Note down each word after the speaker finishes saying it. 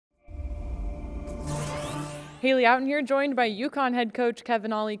Haley Outen here, joined by UConn head coach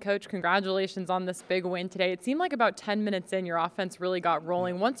Kevin Ollie. Coach, congratulations on this big win today. It seemed like about 10 minutes in, your offense really got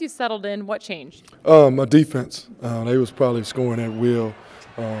rolling. Once you settled in, what changed? My defense. They was probably scoring at will.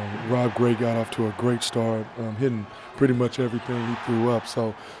 Rob Gray got off to a great start, hitting pretty much everything he threw up.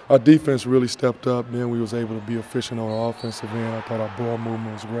 So our defense really stepped up. Then we was able to be efficient on the offensive end. I thought our ball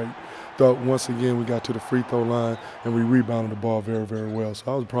movement was great. Thought once again we got to the free throw line and we rebounded the ball very, very well.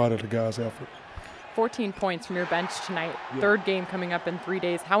 So I was proud of the guys' effort. 14 points from your bench tonight. Third game coming up in 3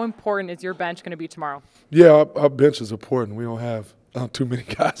 days. How important is your bench going to be tomorrow? Yeah, our bench is important. We don't have too many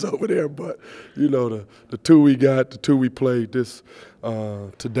guys over there, but you know the two we got, the two we played this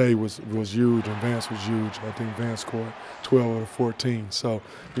today was huge, and Vance was huge. I think Vance scored 12 out of 14. So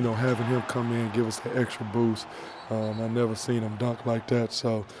you know, having him come in and give us the extra boost. I never seen him dunk like that,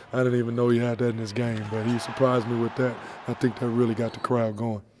 so I didn't even know he had that in his game. But he surprised me with that. I think that really got the crowd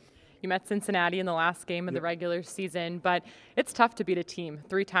going. You met Cincinnati in the last game of the regular season, but it's tough to beat a team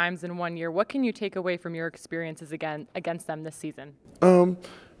 3 times in 1 year. What can you take away from your experiences against them this season? You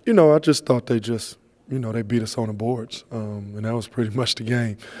know, I just thought they beat us on the boards, and that was pretty much the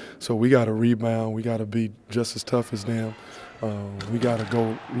game. So we got to rebound. We got to be just as tough as them. We got to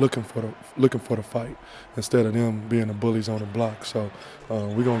go looking for the fight instead of them being the bullies on the block. So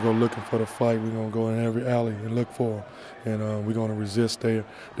we're gonna go looking for the fight. We're gonna go in every alley and look for them, and we're gonna resist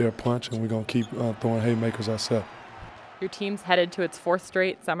their punch, and we're gonna keep throwing haymakers ourselves. Your team's headed to its 4th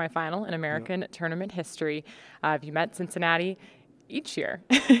straight semifinal in American tournament history. You met Cincinnati each year.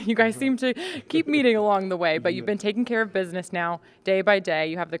 You guys seem to keep meeting along the way, but you've been taking care of business now day by day.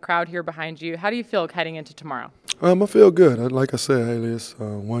 You have the crowd here behind you. How do you feel heading into tomorrow? I feel good. Like I said, Haley, it's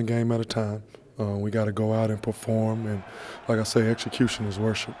one game at a time. We got to go out and perform, and like I say, execution is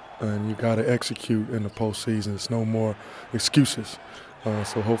worship, and you got to execute in the postseason. It's no more excuses.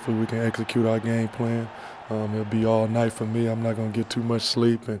 So hopefully we can execute our game plan. It'll be all night for me. I'm not going to get too much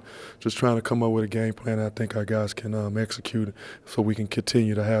sleep, and just trying to come up with a game plan I think our guys can execute it so we can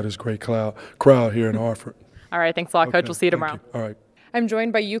continue to have this great crowd here in Hartford. All right, thanks a lot, Coach. We'll see you tomorrow. All right. I'm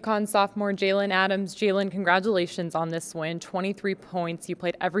joined by UConn sophomore Jalen Adams. Jalen, congratulations on this win. 23 points. You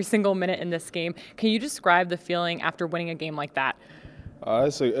played every single minute in this game. Can you describe the feeling after winning a game like that?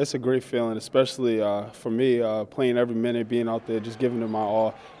 It's a great feeling, especially for me, playing every minute, being out there, just giving it my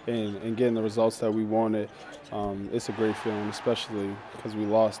all, and getting the results that we wanted. It's a great feeling, especially because we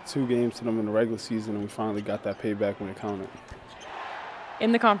lost 2 games to them in the regular season, and we finally got that payback when it counted.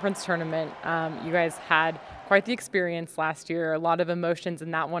 In the conference tournament, you guys had quite the experience last year, a lot of emotions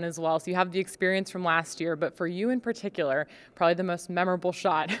in that one as well. So you have the experience from last year, but for you in particular, probably the most memorable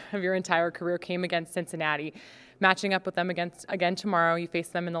shot of your entire career came against Cincinnati. Matching up with them again tomorrow, you face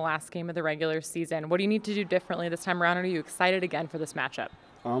them in the last game of the regular season. What do you need to do differently this time around? Are you excited again for this matchup?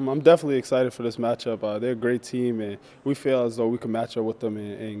 I'm definitely excited for this matchup. They're a great team, and we feel as though we can match up with them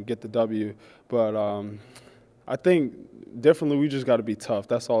and get the W. But I think differently, we just got to be tough.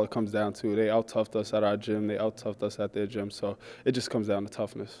 That's all it comes down to. They out-toughed us at our gym. They out-toughed us at their gym. So it just comes down to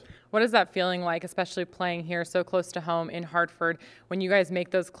toughness. What is that feeling like, especially playing here so close to home in Hartford, when you guys make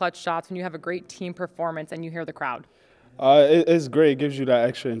those clutch shots, when you have a great team performance and you hear the crowd? It's great. It gives you that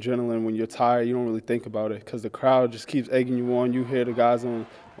extra adrenaline. When you're tired, you don't really think about it because the crowd just keeps egging you on. You hear the guys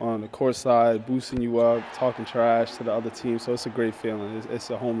on the court side boosting you up, talking trash to the other team. So it's a great feeling. It's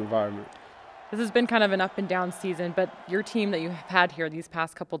a home environment. This has been kind of an up and down season, but your team that you have had here these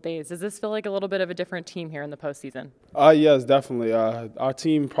past couple days, does this feel like a little bit of a different team here in the postseason? Yes, definitely. Our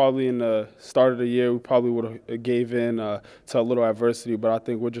team probably in the start of the year, we probably would have gave in to a little adversity, but I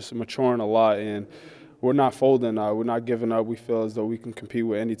think we're just maturing a lot, and we're not folding. We're not giving up. We feel as though we can compete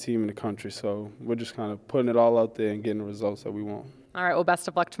with any team in the country, so we're just kind of putting it all out there and getting the results that we want. All right, well, best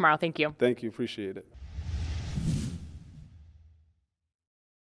of luck tomorrow. Thank you. Thank you. Appreciate it.